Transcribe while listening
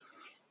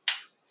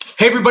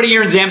Hey everybody,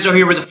 Aaron Zamzo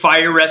here with the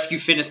Fire Rescue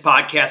Fitness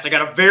Podcast. I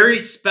got a very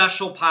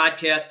special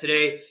podcast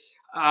today.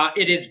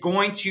 It is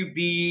going to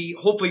be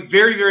hopefully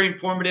very, very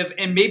informative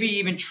and maybe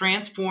even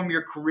transform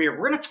your career.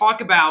 We're going to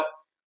talk about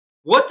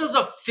what does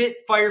a fit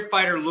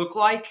firefighter look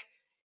like?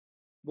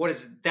 What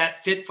does that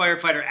fit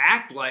firefighter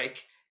act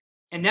like?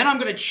 And then I'm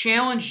going to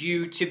challenge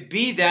you to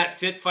be that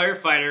fit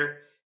firefighter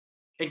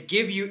and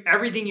give you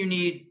everything you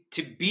need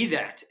to be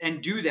that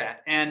and do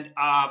that and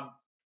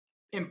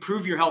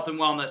improve your health and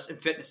wellness and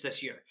fitness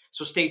this year.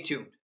 So stay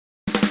tuned.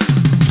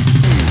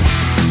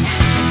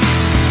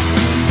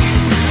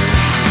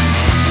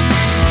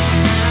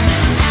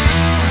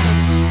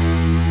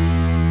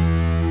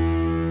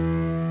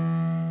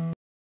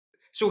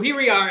 So here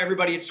we are,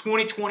 everybody. It's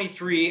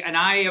 2023, and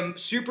I am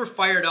super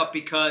fired up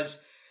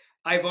because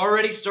I've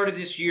already started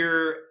this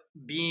year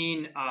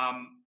being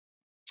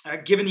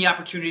given the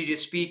opportunity to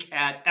speak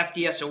at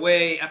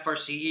FDSOA,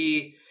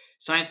 FRCE,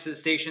 Science to the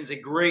Stations, a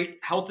great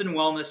health and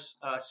wellness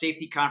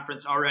safety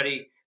conference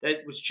already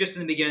that was just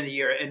in the beginning of the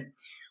year. And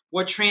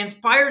what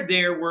transpired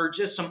there were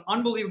just some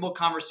unbelievable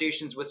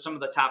conversations with some of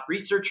the top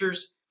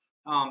researchers,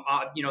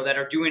 that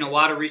are doing a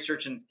lot of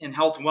research in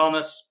health and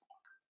wellness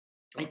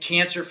and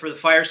cancer for the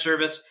fire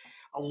service.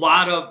 A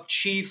lot of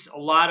chiefs, a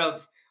lot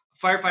of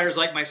firefighters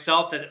like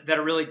myself that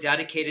are really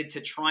dedicated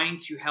to trying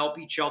to help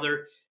each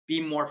other be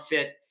more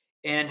fit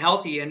and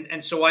healthy.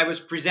 And so I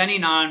was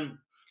presenting on,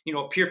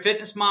 a peer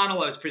fitness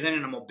model. I was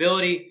presenting on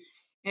mobility.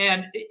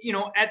 And,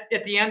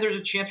 at the end, there's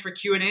a chance for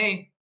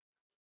Q&A.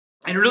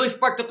 And it really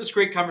sparked up this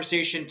great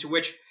conversation to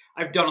which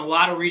I've done a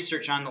lot of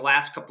research on the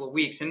last couple of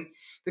weeks. And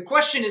the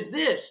question is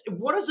this: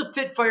 what does a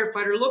fit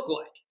firefighter look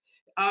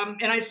like?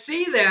 And I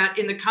say that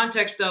in the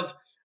context of,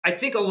 I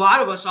think a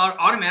lot of us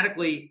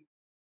automatically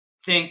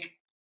think,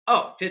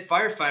 oh, fit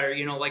firefighter,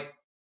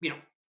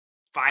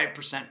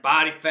 5%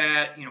 body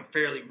fat,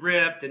 fairly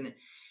ripped. And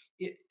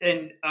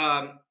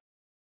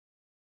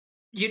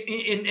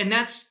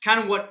that's kind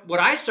of what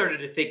I started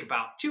to think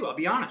about too, I'll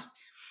be honest.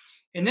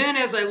 And then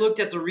as I looked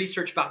at the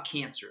research about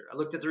cancer, I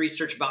looked at the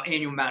research about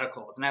annual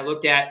medicals, and I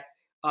looked at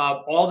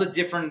all the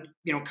different,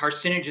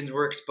 carcinogens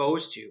we're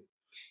exposed to.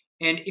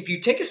 And if you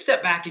take a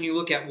step back and you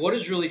look at what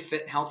is really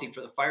fit and healthy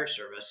for the fire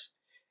service,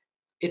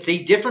 it's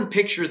a different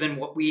picture than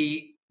what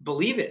we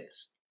believe it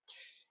is.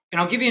 And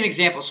I'll give you an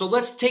example. So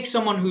let's take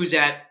someone who's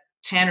at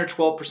 10 or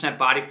 12%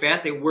 body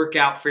fat. They work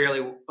out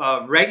fairly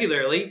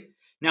regularly.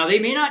 Now, they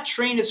may not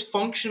train as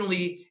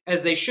functionally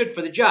as they should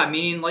for the job,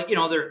 meaning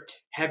they're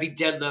heavy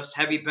deadlifts,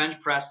 heavy bench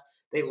press.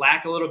 They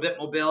lack a little bit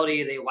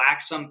mobility. They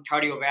lack some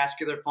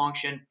cardiovascular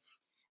function.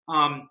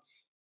 And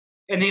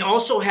they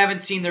also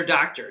haven't seen their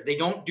doctor. They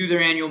don't do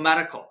their annual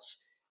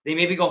medicals. They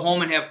maybe go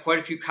home and have quite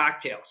a few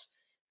cocktails.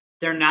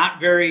 They're not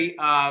very,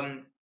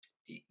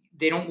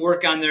 they don't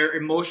work on their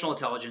emotional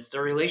intelligence.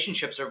 Their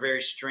relationships are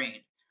very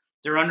strained.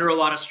 They're under a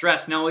lot of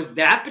stress. Now, is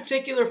that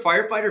particular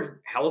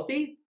firefighter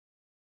healthy?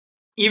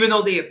 Even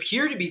though they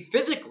appear to be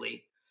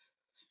physically,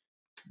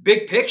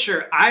 big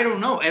picture, I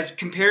don't know, as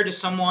compared to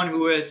someone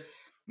who is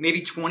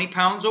maybe 20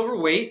 pounds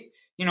overweight.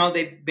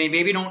 They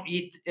maybe don't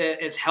eat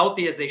as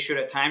healthy as they should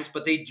at times,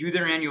 but they do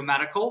their annual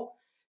medical.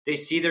 They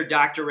see their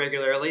doctor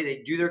regularly.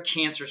 They do their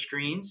cancer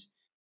screens.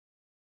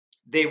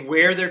 They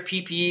wear their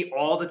PPE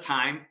all the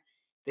time.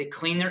 They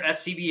clean their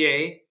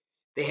SCBA.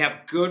 They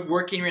have good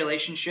working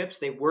relationships.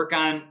 They work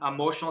on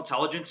emotional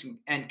intelligence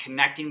and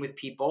connecting with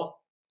people.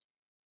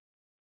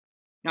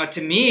 Now,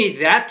 to me,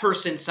 that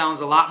person sounds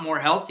a lot more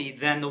healthy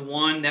than the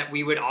one that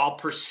we would all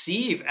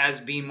perceive as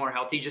being more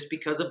healthy just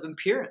because of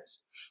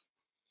appearance.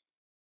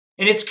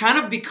 And it's kind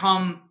of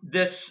become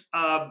this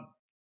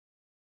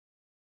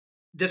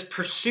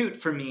pursuit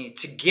for me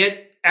to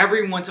get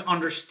everyone to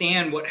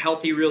understand what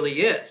healthy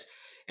really is.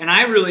 And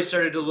I really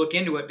started to look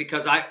into it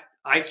because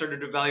I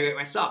started to evaluate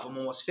myself. I'm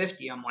almost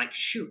 50. I'm like,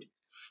 shoot,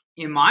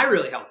 am I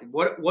really healthy?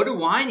 What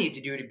do I need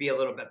to do to be a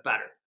little bit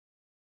better?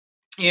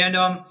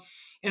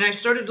 And I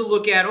started to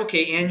look at,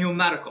 annual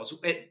medicals.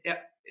 NFPA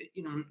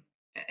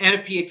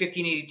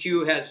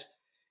 1582 has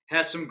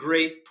some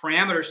great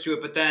parameters to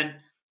it, but then,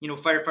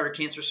 Firefighter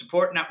Cancer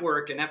Support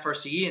Network and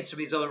FRCE and some of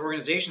these other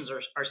organizations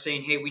are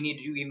saying, hey, we need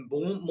to do even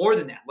more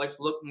than that. Let's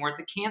look more at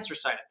the cancer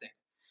side of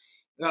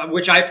things,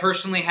 which I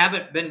personally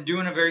haven't been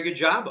doing a very good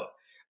job of.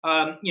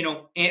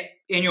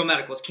 Annual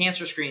medicals,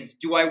 cancer screens.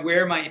 Do I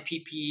wear my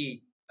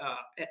PPE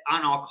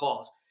on all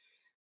calls?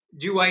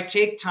 Do I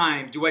take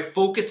time? Do I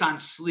focus on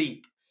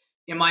sleep?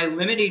 Am I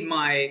limiting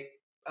my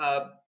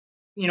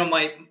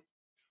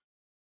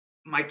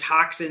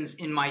toxins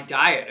in my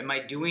diet? Am I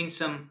doing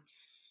some,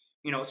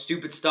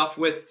 stupid stuff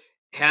with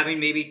having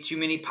maybe too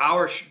many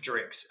power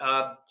drinks?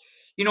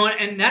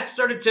 And that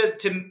started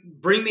to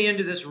bring me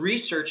into this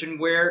research and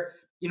where,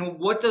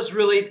 what does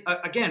really,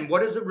 what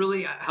does a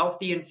really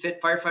healthy and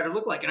fit firefighter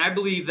look like? And I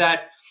believe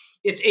that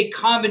it's a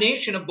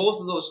combination of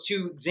both of those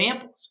two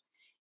examples.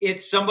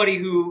 It's somebody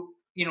who,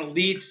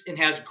 leads and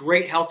has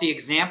great healthy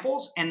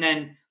examples and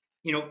then,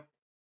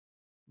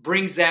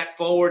 brings that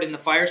forward in the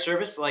fire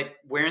service, like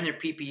wearing their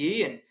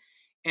PPE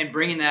and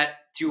bringing that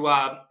to,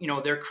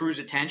 their crew's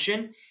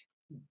attention.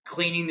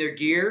 cleaning their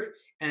gear,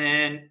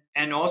 and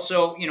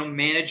also,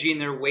 managing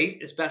their weight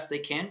as best they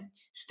can,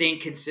 staying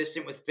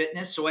consistent with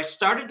fitness. So I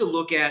started to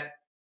look at,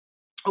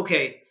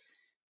 okay,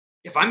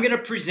 if I'm going to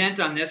present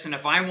on this, and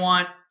if I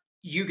want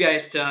you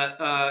guys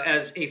to,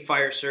 as a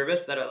fire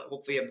service that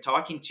hopefully I'm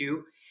talking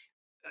to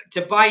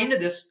buy into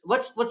this,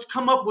 let's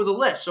come up with a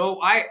list.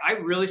 So I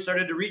really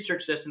started to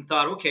research this and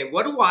thought, okay,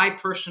 what do I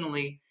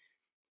personally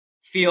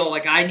feel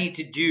like I need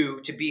to do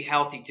to be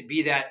healthy, to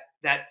be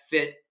that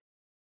fit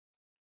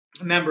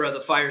member of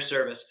the fire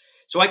service?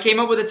 So I came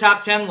up with a top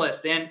 10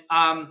 list, and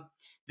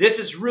this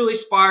has really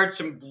sparked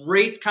some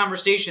great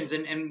conversations.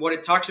 And what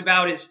it talks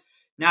about is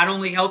not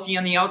only healthy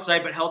on the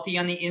outside, but healthy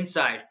on the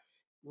inside.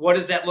 What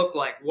does that look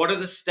like? What are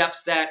the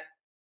steps that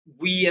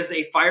we as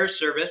a fire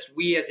service,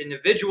 we as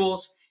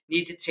individuals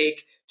need to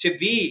take to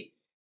be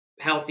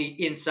healthy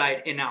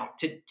inside and out,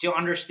 to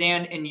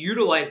understand and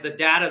utilize the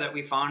data that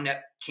we found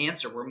that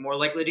cancer, we're more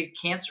likely to get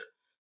cancer.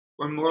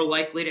 We're more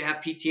likely to have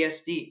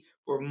PTSD.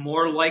 We're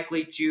more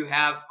likely to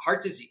have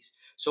heart disease.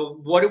 So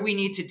what do we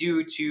need to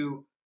do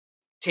to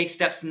take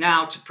steps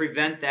now to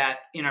prevent that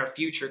in our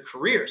future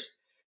careers?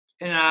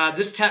 And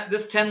this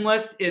 10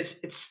 list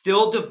it's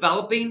still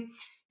developing.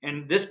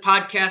 And this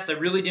podcast, I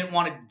really didn't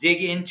want to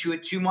dig into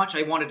it too much.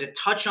 I wanted to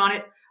touch on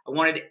it. I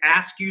wanted to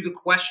ask you the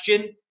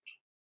question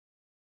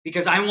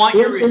because I want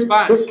your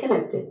response.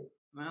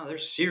 Well,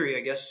 there's Siri.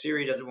 I guess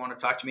Siri doesn't want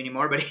to talk to me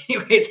anymore. But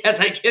anyways, as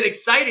I get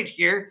excited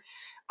here,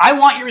 I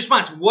want your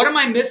response. What am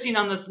I missing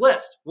on this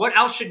list? What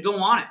else should go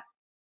on it?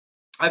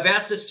 I've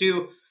asked this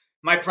to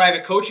my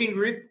private coaching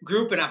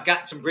group, and I've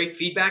gotten some great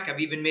feedback.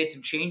 I've even made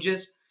some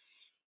changes.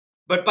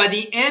 But by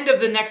the end of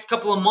the next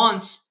couple of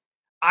months,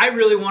 I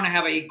really want to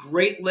have a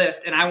great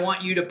list, and I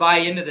want you to buy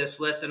into this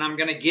list. And I'm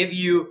going to give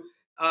you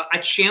a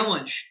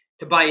challenge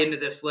to buy into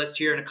this list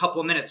here in a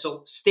couple of minutes.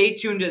 So stay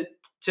tuned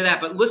to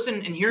that. But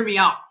listen and hear me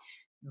out.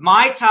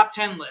 My top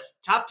 10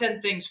 list, top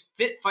 10 things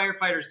fit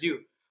firefighters do.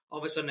 All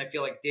of a sudden, I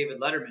feel like David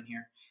Letterman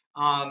here.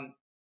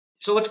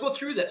 So let's go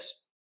through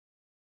this.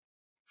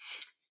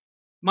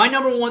 My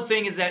number one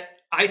thing is that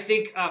I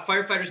think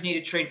firefighters need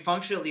to train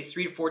functionally at least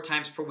 3 to 4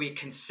 times per week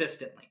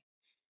consistently.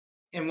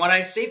 And when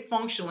I say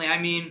functionally, I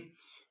mean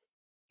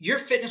your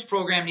fitness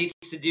program needs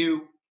to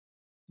do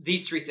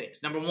these 3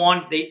 things. Number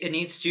one, it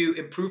needs to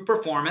improve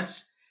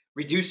performance,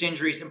 reduce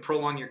injuries, and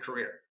prolong your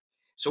career.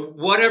 So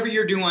whatever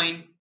you're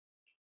doing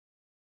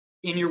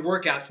in your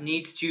workouts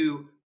needs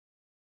to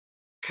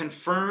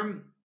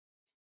confirm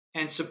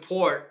and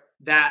support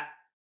that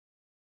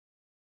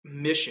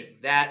mission,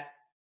 that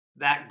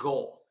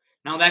goal.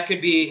 Now that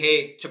could be,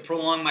 hey, to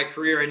prolong my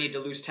career, I need to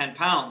lose 10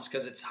 pounds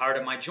because it's hard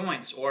on my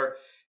joints, or,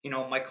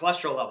 my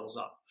cholesterol level's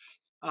up.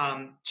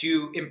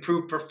 To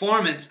improve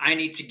performance, I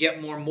need to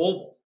get more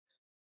mobile.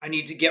 I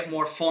need to get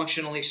more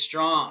functionally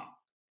strong.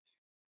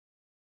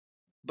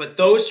 But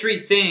those 3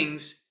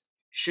 things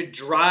should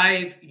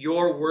drive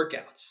your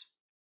workouts.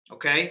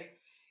 Okay.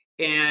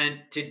 And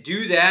to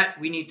do that,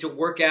 we need to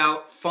work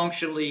out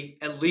functionally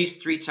at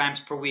least 3 times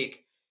per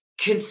week,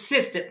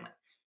 consistently.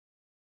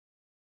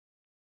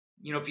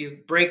 If you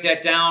break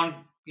that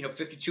down,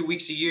 52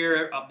 weeks a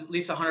year, at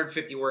least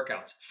 150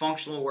 workouts,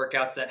 functional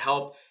workouts that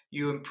help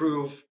you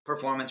improve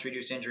performance,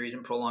 reduce injuries,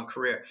 and prolong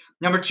career.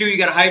 Number 2, you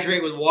got to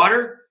hydrate with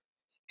water.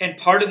 And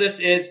part of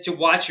this is to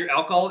watch your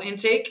alcohol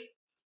intake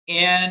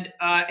and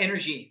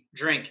energy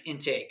drink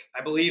intake.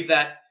 I believe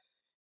that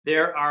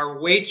there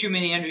are way too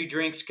many energy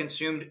drinks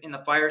consumed in the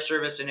fire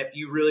service. And if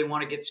you really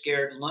want to get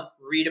scared,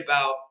 read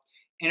about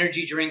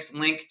energy drinks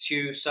linked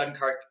to sudden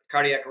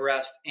cardiac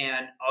arrest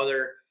and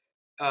other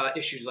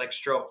issues like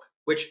stroke,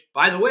 which,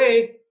 by the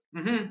way,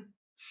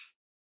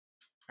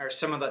 are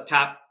some of the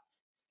top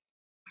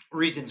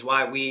reasons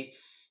why we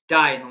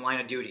die in the line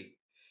of duty.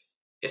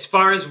 As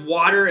far as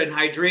water and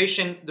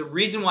hydration, the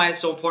reason why it's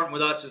so important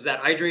with us is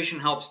that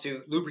hydration helps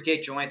to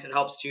lubricate joints. It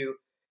helps to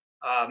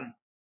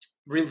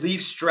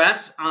relieve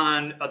stress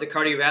on the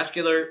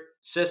cardiovascular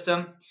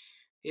system.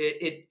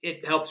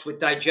 It helps with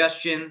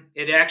digestion.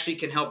 It actually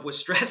can help with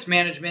stress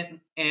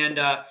management. And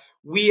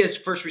we as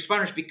first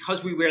responders,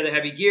 because we wear the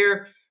heavy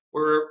gear,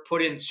 we're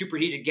put in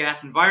superheated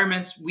gas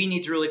environments. We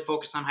need to really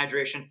focus on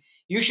hydration.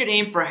 You should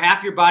aim for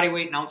half your body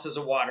weight in ounces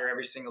of water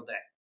every single day.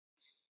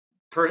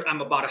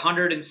 I'm about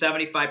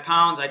 175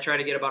 pounds. I try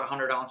to get about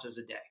 100 ounces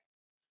a day.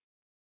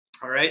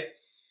 All right.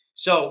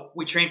 So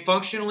we train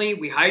functionally.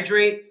 We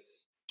hydrate.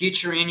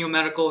 Get your annual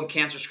medical and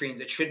cancer screens.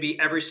 It should be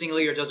every single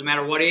year. It doesn't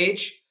matter what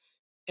age.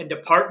 And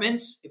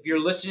departments, if you're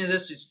listening to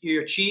this,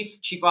 you're a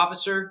chief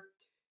officer,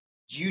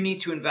 you need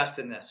to invest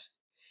in this.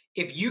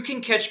 If you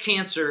can catch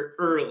cancer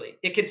early,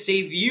 it could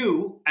save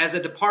you as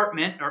a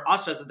department, or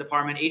us as a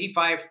department,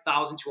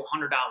 $85,000 to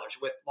 $100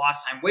 with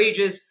lost time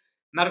wages,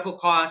 medical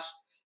costs.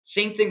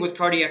 Same thing with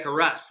cardiac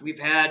arrest. We've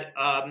had,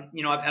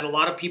 I've had a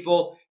lot of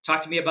people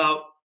talk to me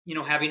about,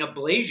 having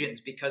ablations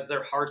because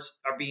their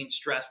hearts are being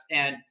stressed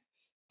and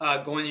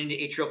going into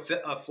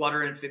atrial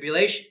flutter and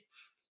fibrillation.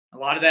 A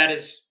lot of that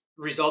is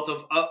a result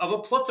of a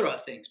plethora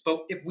of things.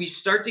 But if we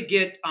start to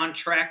get on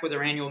track with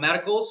our annual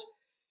medicals,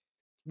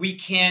 we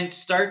can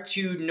start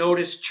to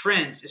notice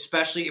trends,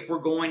 especially if we're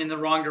going in the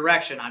wrong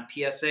direction on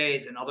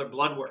PSAs and other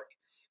blood work.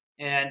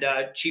 And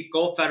Chief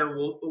Goldfeder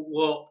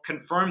will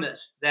confirm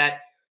this,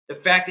 that the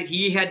fact that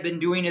he had been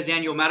doing his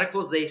annual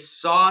medicals, they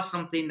saw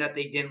something that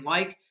they didn't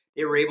like.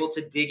 They were able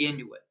to dig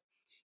into it.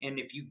 And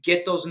if you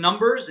get those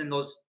numbers and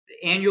those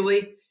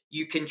annually,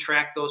 you can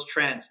track those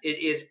trends. It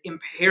is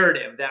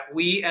imperative that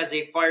we as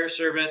a fire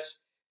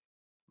service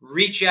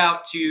reach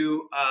out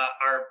to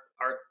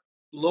our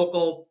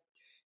local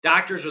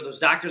doctors, or those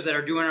doctors that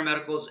are doing our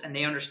medicals, and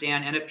they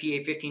understand NFPA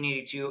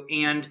 1582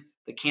 and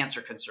the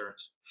cancer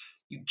concerns.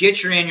 You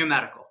get your annual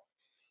medical.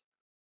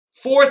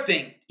 Fourth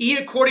thing, eat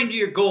according to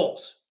your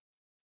goals.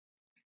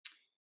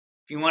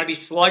 If you want to be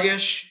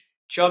sluggish,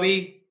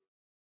 chubby,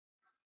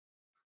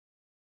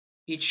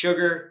 eat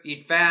sugar,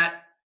 eat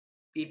fat,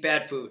 eat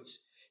bad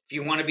foods. If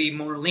you want to be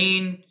more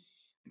lean,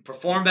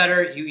 perform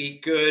better, you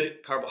eat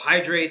good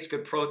carbohydrates,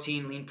 good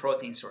protein, lean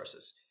protein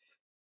sources.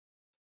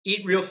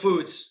 Eat real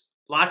foods,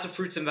 lots of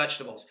fruits and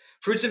vegetables.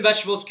 Fruits and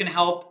vegetables can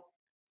help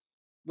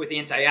with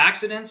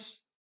antioxidants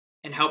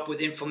and help with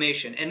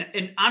inflammation.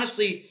 And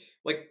honestly,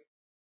 like,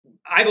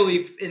 I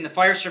believe in the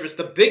fire service,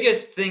 the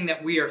biggest thing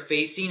that we are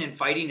facing and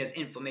fighting is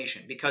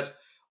inflammation, because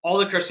all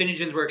the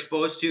carcinogens we're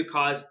exposed to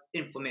cause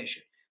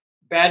inflammation.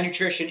 Bad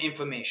nutrition,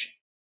 inflammation.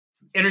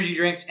 Energy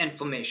drinks,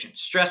 inflammation.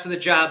 Stress of the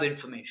job,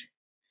 inflammation.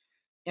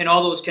 And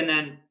all those can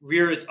then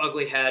rear its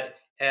ugly head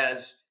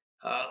as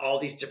all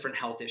these different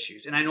health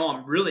issues. And I know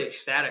I'm really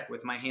ecstatic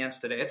with my hands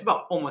today. It's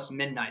about almost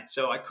midnight,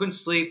 so I couldn't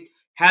sleep.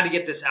 Had to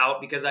get this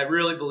out because I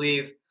really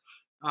believe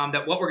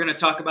that what we're going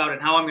to talk about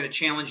and how I'm going to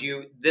challenge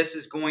you, this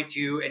is going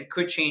to and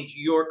could change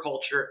your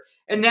culture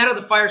and that of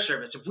the fire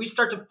service. If we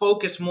start to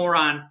focus more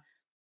on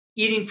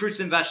eating fruits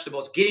and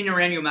vegetables, getting our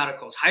annual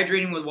medicals,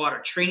 hydrating with water,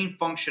 training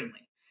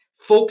functionally,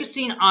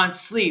 focusing on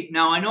sleep.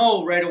 Now, I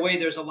know right away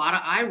there's a lot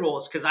of eye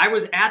rolls because I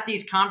was at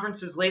these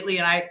conferences lately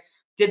and I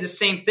did the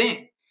same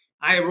thing.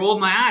 I rolled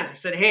my eyes. I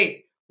said,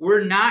 hey,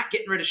 we're not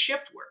getting rid of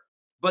shift work,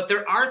 but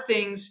there are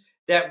things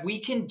that we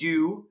can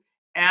do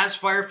as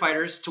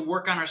firefighters to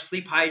work on our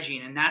sleep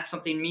hygiene. And that's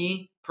something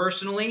me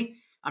personally,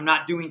 I'm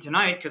not doing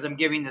tonight because I'm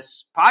giving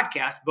this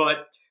podcast,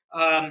 but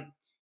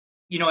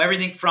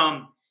everything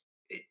from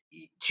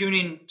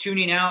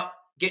tuning out,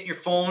 getting your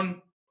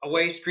phone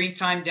away, screen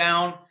time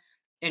down,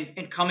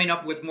 and coming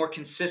up with more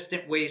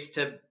consistent ways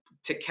to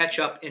catch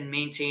up and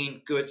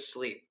maintain good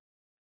sleep.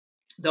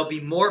 There'll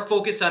be more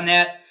focus on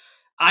that.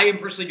 I am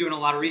personally doing a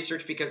lot of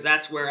research because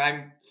that's where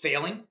I'm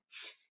failing.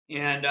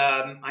 And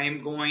I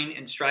am going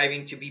and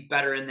striving to be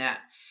better in that.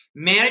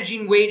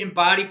 Managing weight and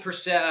body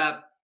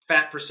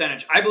fat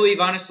percentage. I believe,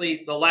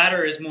 honestly, the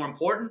latter is more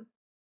important.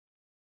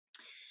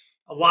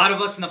 A lot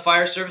of us in the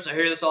fire service, I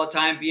hear this all the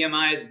time,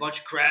 BMI is a bunch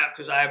of crap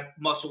because I have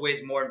muscle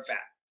weighs more than fat.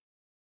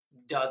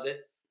 Does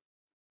it?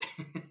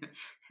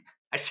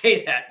 I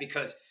say that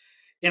because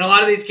in a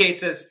lot of these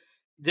cases,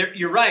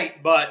 you're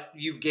right, but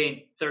you've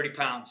gained 30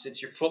 pounds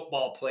since your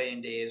football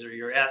playing days or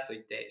your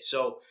athlete days.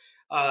 So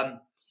I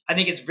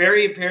think it's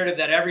very imperative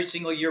that every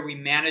single year we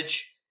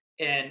manage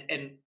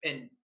and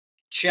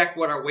check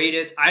what our weight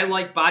is. I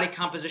like body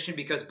composition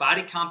because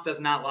body comp does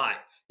not lie.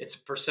 It's a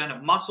percent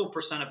of muscle,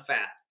 percent of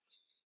fat.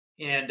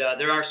 And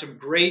there are some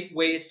great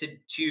ways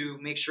to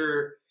make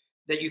sure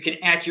that you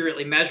can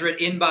accurately measure it.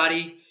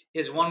 In-body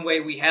is one way.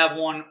 We have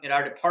one in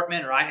our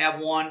department, or I have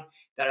one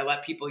that I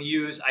let people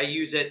use. I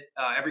use it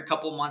every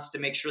couple of months to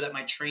make sure that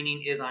my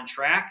training is on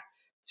track.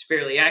 It's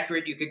fairly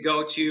accurate. You could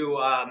go to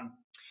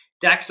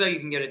DEXA. You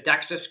can get a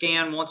DEXA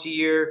scan once a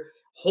year.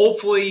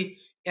 Hopefully,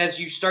 as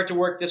you start to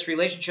work this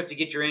relationship to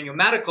get your annual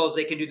medicals,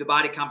 they can do the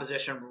body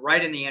composition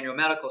right in the annual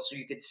medical so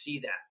you could see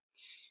that.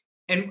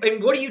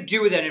 And what do you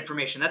do with that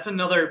information? That's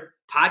another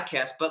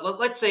podcast. But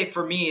let's say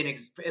for me,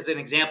 as an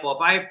example,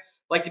 if I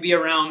like to be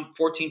around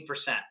 14%,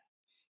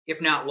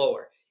 if not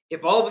lower,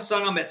 if all of a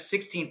sudden I'm at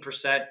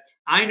 16%,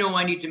 I know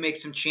I need to make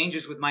some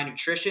changes with my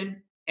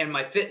nutrition and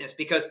my fitness,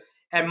 because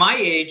at my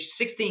age,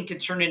 16 can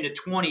turn into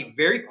 20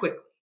 very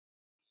quickly.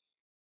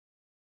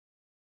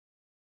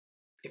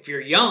 If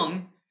you're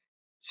young,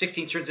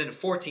 16 turns into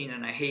 14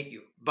 and I hate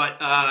you. But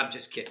I'm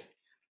just kidding.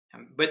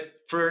 But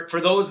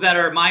for those that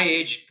are my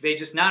age, they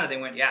just nodded. They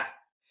went, yeah.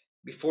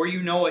 Before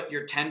you know it,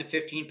 you're 10 to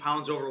 15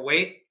 pounds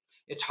overweight.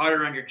 It's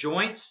harder on your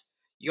joints.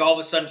 You all of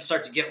a sudden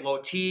start to get low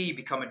T. You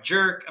become a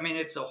jerk. I mean,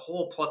 it's a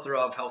whole plethora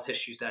of health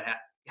issues that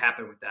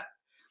happen with that.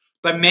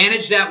 But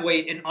manage that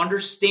weight and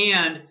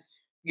understand,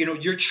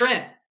 your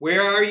trend.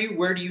 Where are you?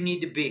 Where do you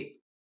need to be?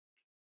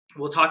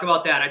 We'll talk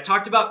about that. I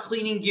talked about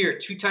cleaning gear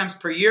 2 times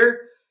per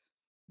year.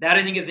 That,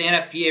 I think, is the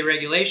NFPA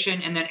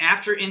regulation. And then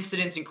after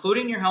incidents,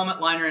 including your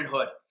helmet, liner, and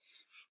hood.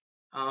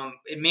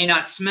 It may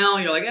not smell.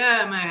 You're like,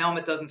 my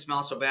helmet doesn't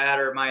smell so bad,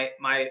 or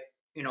my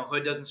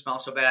hood doesn't smell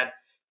so bad.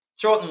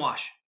 Throw it in the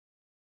wash.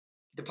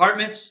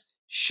 Departments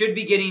should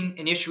be getting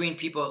and issuing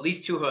people at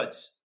least 2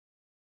 hoods.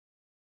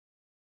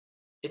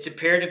 It's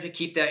imperative to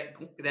keep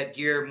that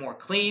gear more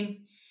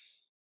clean.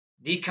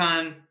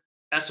 Decon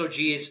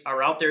SOGs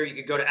are out there. You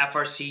could go to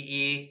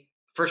FRCE,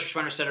 First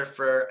Responder Center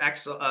for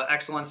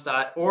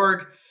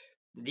Excellence.org.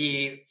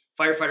 The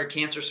Firefighter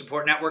Cancer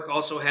Support Network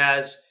also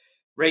has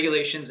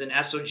regulations and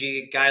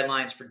SOG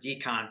guidelines for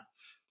decon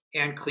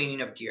and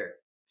cleaning of gear.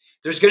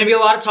 There's going to be a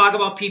lot of talk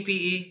about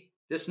PPE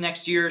this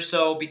next year or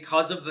so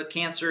because of the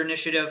cancer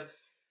initiative,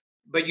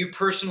 but you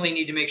personally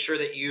need to make sure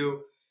that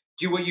you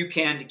do what you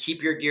can to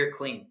keep your gear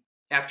clean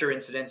after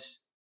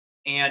incidents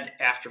and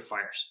after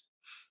fires.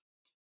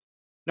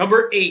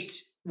 Number 8,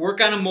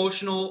 work on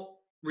emotional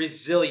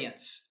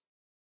resilience.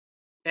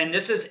 And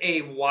this is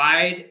a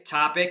wide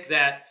topic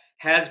that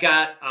has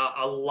got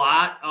a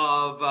lot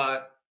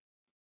of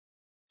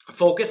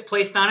focus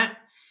placed on it.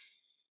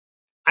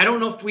 I don't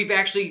know if we've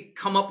actually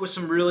come up with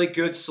some really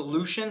good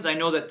solutions. I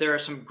know that there are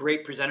some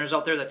great presenters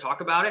out there that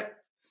talk about it.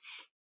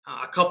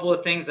 A couple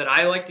of things that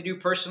I like to do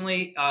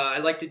personally, I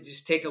like to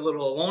just take a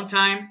little alone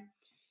time.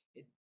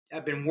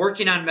 I've been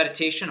working on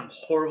meditation. I'm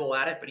horrible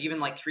at it, but even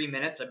like 3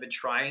 minutes, I've been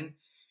trying.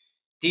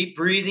 Deep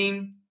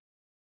breathing.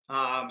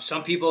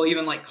 Some people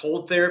even like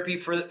cold therapy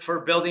for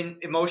building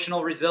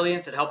emotional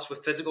resilience. It helps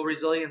with physical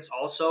resilience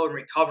also and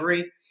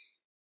recovery.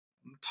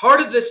 Part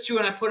of this too,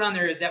 and I put on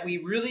there, is that we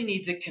really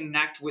need to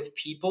connect with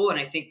people. And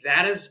I think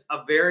that is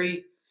a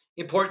very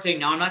important thing.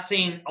 Now, I'm not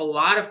saying a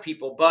lot of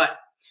people, but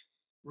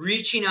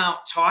reaching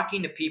out,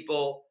 talking to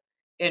people,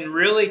 and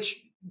really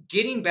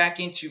getting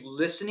back into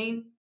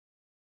listening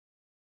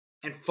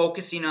and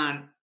focusing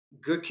on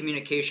good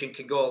communication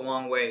can go a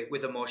long way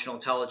with emotional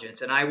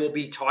intelligence. And I will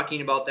be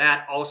talking about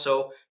that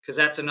also because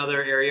that's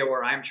another area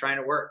where I'm trying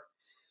to work.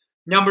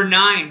 Number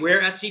 9, wear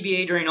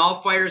SCBA during all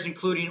fires,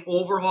 including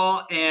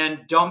overhaul and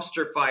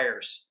dumpster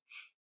fires.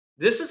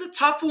 This is a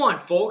tough one,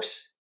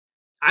 folks.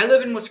 I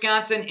live in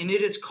Wisconsin and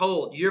it is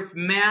cold. Your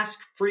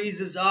mask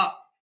freezes up,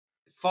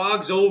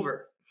 fogs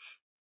over.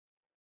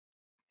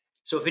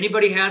 So if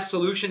anybody has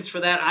solutions for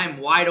that,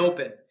 I'm wide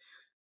open.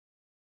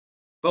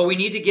 But we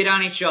need to get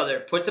on each other,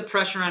 put the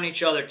pressure on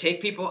each other,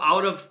 take people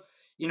out of,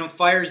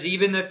 fires.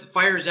 Even if the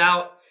fire's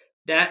out,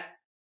 that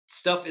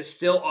stuff is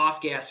still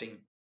off-gassing.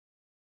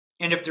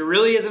 And if there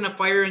really isn't a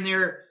fire in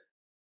there,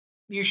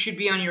 you should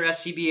be on your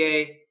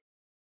SCBA.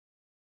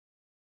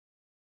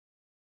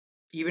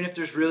 Even if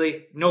there's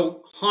really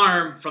no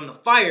harm from the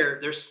fire,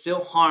 there's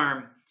still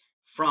harm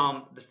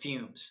from the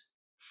fumes.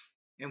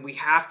 And we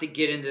have to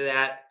get into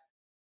that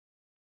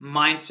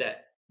mindset.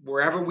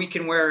 Wherever we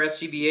can wear our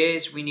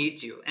SCBAs, we need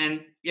to.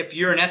 And if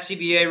you're an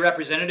SCBA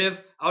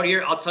representative out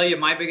here, I'll tell you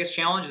my biggest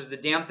challenge is the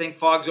damn thing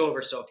fogs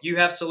over. So if you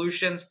have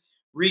solutions,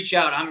 reach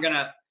out. I'm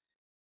gonna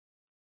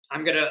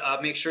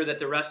make sure that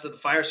the rest of the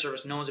fire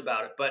service knows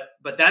about it.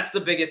 But that's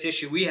the biggest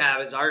issue we have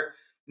is our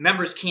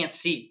members can't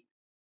see.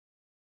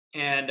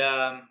 And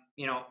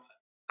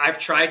I've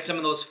tried some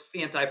of those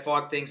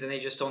anti-fog things and they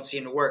just don't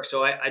seem to work.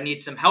 So I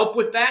need some help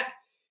with that,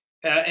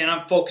 and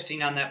I'm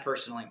focusing on that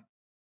personally.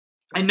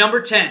 And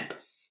number 10,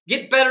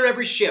 get better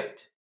every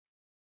shift.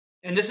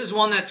 And this is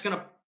one that's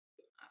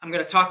I'm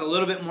going to talk a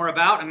little bit more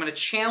about. I'm going to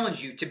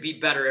challenge you to be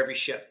better every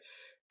shift.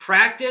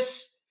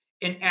 Practice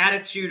an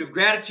attitude of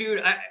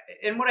gratitude.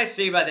 And what I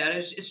say by that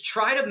is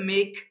try to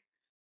make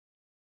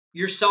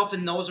yourself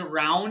and those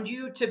around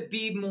you to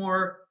be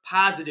more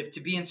positive,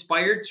 to be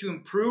inspired, to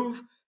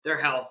improve their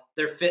health,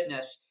 their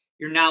fitness,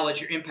 your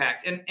knowledge, your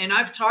impact. And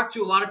I've talked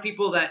to a lot of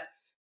people that,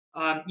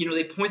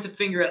 they point the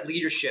finger at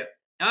leadership.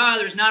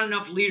 There's not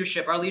enough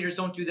leadership. Our leaders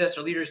don't do this.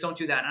 Our leaders don't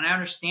do that. And I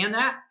understand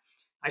that.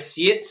 I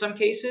see it in some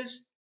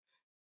cases.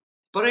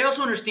 But I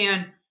also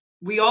understand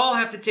we all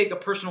have to take a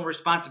personal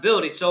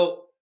responsibility.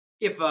 So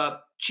if a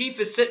chief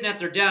is sitting at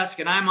their desk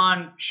and I'm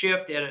on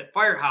shift at a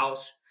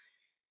firehouse,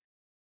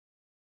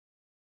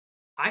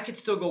 I could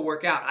still go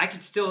work out. I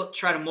could still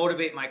try to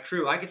motivate my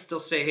crew. I could still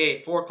say, hey,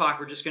 4 o'clock,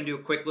 we're just going to do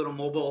a quick little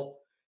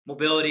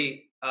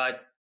mobility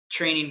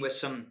training with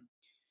some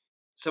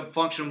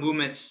functional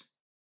movements,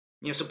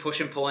 some push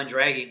and pull and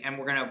dragging, and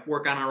we're going to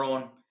work on our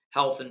own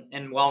health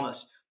and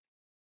wellness.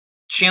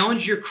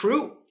 Challenge your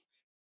crew.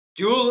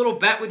 Do a little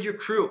bet with your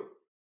crew.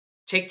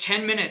 Take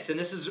 10 minutes, and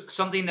this is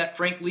something that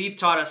Frank Lieb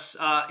taught us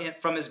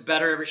from his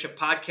Better Every Shift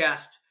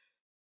podcast.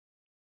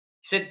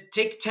 He said,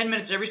 take 10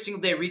 minutes every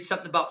single day, read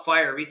something about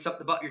fire, read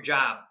something about your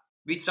job,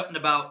 read something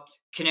about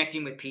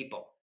connecting with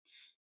people.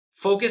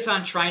 Focus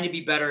on trying to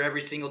be better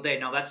every single day.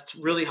 Now, that's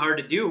really hard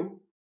to do,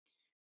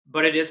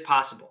 but it is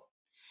possible.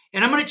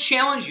 And I'm going to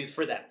challenge you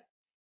for that.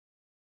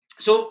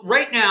 So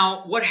right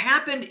now, what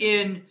happened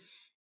in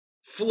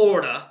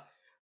Florida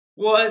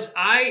was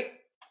I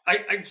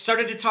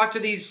started to talk to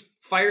these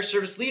fire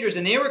service leaders,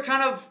 and they were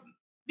kind of,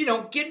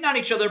 getting on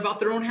each other about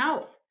their own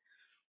health.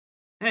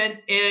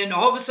 And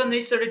all of a sudden they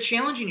started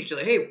challenging each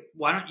other. Hey,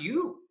 why don't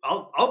you?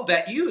 I'll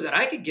bet you that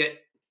I could get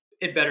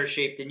in better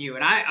shape than you,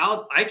 and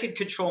I could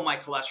control my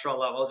cholesterol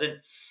levels.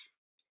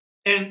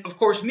 And of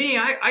course,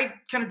 I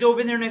kind of dove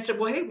in there and I said,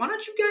 well, hey, why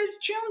don't you guys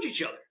challenge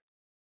each other?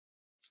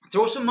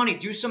 Throw some money,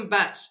 do some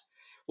bets.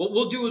 What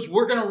we'll do is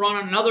we're going to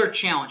run another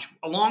challenge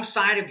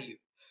alongside of you,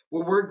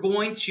 where we're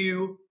going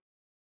to,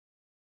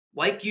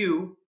 like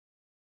you,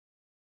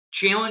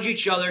 challenge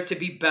each other to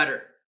be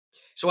better.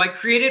 So I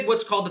created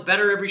what's called the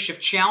Better Every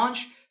Shift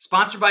Challenge,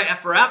 sponsored by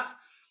FRF.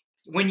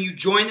 when you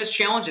join this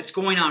challenge, it's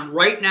going on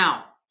right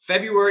now,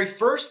 February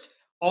 1st,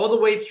 all the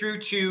way through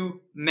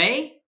to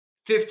May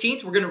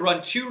 15th. We're going to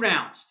run 2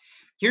 rounds.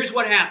 Here's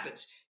what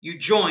happens. You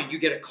join, you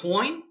get a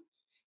coin,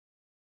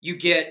 you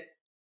get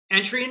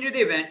entry into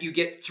the event, you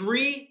get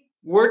 3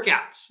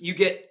 workouts. You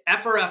get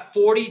FRF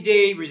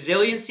 40-day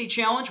resiliency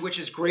challenge, which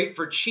is great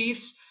for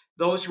chiefs,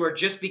 those who are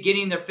just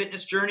beginning their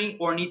fitness journey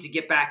or need to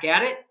get back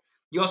at it.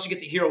 You also get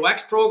the Hero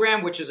X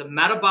program, which is a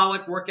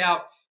metabolic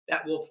workout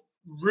that will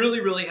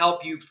really, really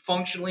help you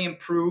functionally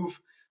improve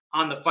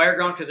on the fire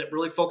ground because it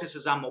really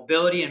focuses on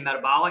mobility and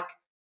metabolic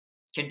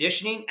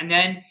conditioning. And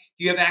then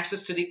you have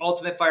access to the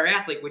Ultimate Fire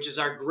Athlete, which is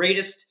our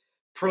greatest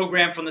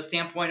program from the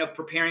standpoint of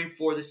preparing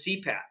for the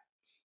CPAT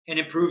and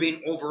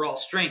improving overall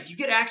strength. You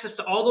get access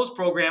to all those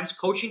programs,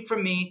 coaching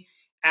from me,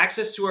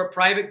 access to our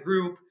private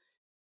group.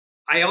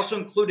 I also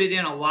included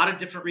in a lot of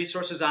different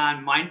resources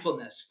on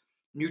mindfulness,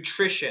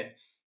 nutrition,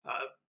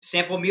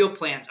 sample meal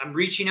plans. I'm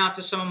reaching out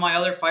to some of my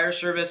other fire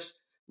service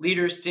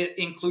leaders to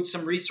include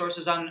some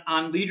resources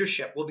on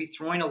leadership. We'll be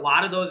throwing a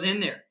lot of those in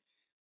there.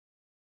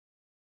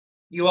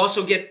 You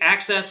also get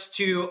access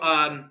to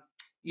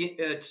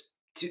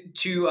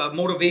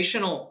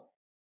motivational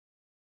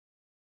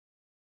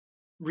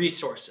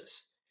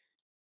resources.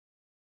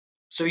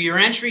 So your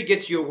entry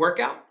gets you a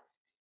workout,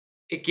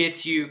 it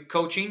gets you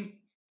coaching,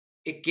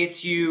 it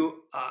gets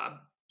you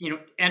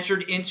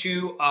entered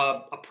into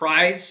a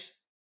prize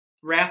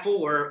raffle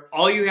where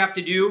all you have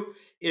to do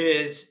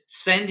is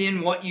send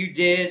in what you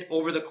did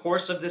over the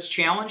course of this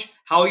challenge,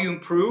 how you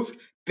improved,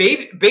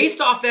 based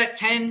off that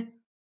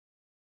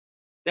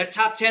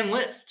top 10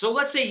 list. So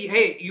let's say,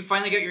 hey, you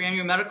finally got your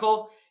annual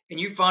medical and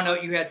you found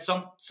out you had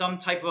some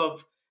type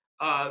of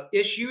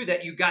issue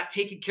that you got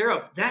taken care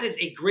of. That is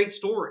a great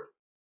story.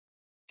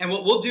 And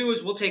what we'll do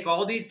is we'll take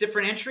all these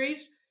different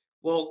entries,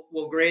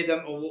 we'll grade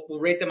them, or we'll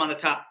rate them on the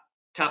top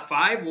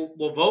 5.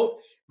 We'll vote.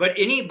 But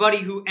anybody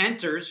who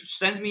enters,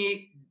 sends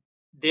me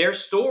their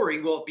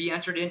story, will be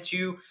entered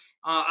into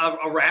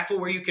a raffle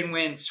where you can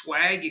win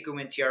swag, you can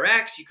win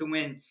TRX, you can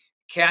win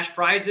cash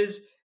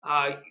prizes.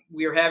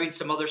 We are having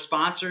some other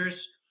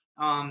sponsors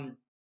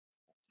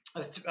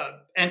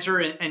enter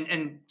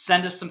and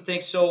send us some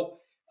things. So,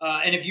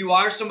 and if you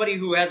are somebody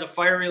who has a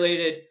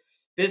fire-related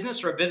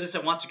business or a business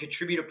that wants to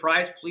contribute a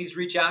prize, please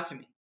reach out to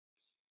me.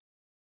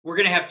 We're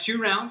going to have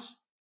 2 rounds,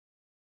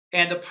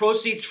 and the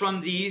proceeds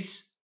from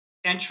these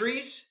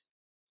entries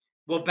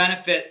will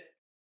benefit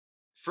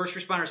First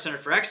Responder Center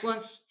for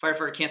Excellence,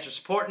 Firefighter Cancer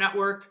Support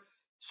Network,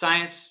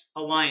 Science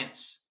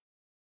Alliance.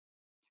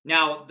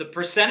 Now, the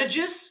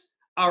percentages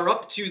are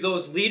up to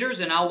those leaders,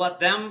 and I'll let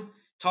them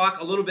talk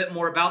a little bit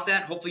more about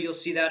that. Hopefully you'll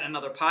see that in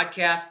another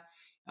podcast.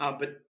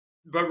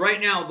 But right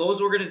now, those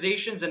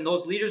organizations and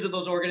those leaders of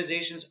those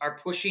organizations are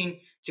pushing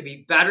to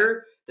be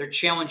better. They're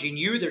challenging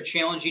you. They're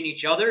challenging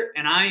each other.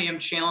 And I am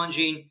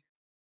challenging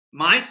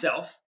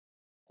myself,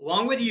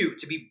 along with you,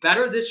 to be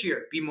better this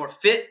year. Be more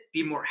fit,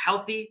 be more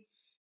healthy,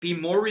 be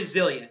more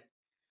resilient.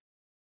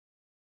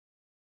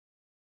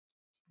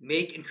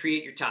 Make and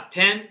create your top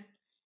 10.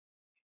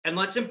 And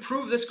let's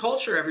improve this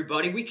culture,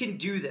 everybody. We can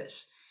do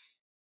this.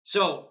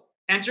 So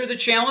enter the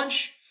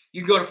challenge.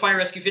 You can go to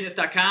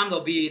firerescuefitness.com.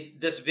 There'll be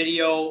this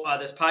video,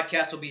 this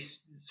podcast will be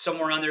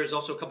somewhere on there. There's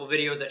also a couple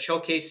videos that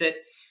showcase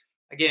it.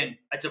 Again,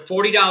 it's a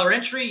 $40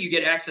 entry. You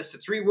get access to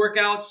 3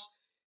 workouts.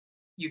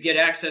 You get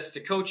access to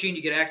coaching.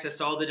 You get access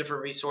to all the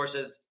different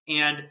resources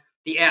and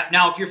the app.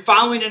 Now, if you're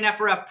following an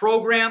FRF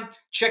program,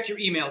 check your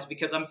emails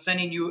because I'm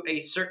sending you a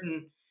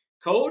certain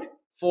code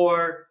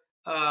for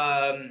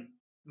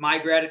my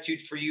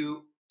gratitude for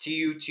you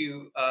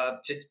to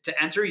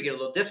enter. You get a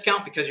little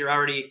discount because you're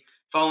already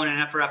following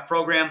an FRF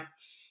program.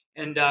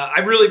 And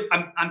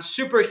I'm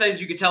super excited,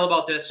 as you can tell,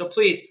 about this. So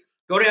please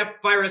go to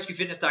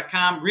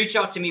firerescuefitness.com, reach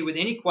out to me with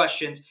any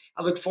questions.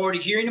 I look forward to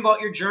hearing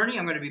about your journey.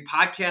 I'm going to be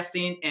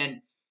podcasting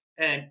and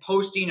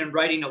posting and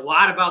writing a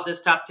lot about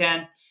this top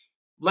 10.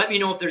 Let me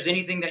know if there's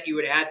anything that you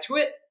would add to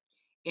it.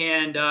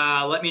 And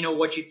let me know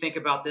what you think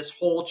about this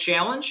whole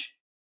challenge.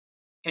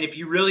 And if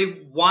you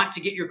really want to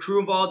get your crew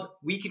involved,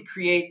 we can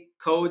create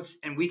codes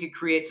and we can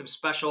create some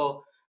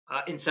special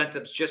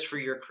incentives just for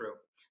your crew.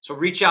 So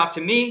reach out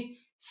to me.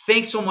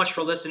 Thanks so much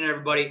for listening,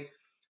 everybody.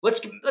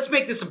 Let's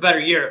make this a better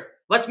year.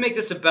 Let's make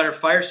this a better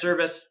fire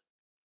service.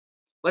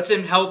 Let's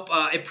help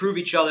improve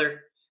each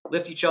other,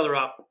 lift each other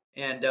up,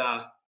 and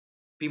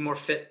be more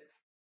fit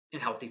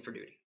and healthy for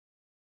duty.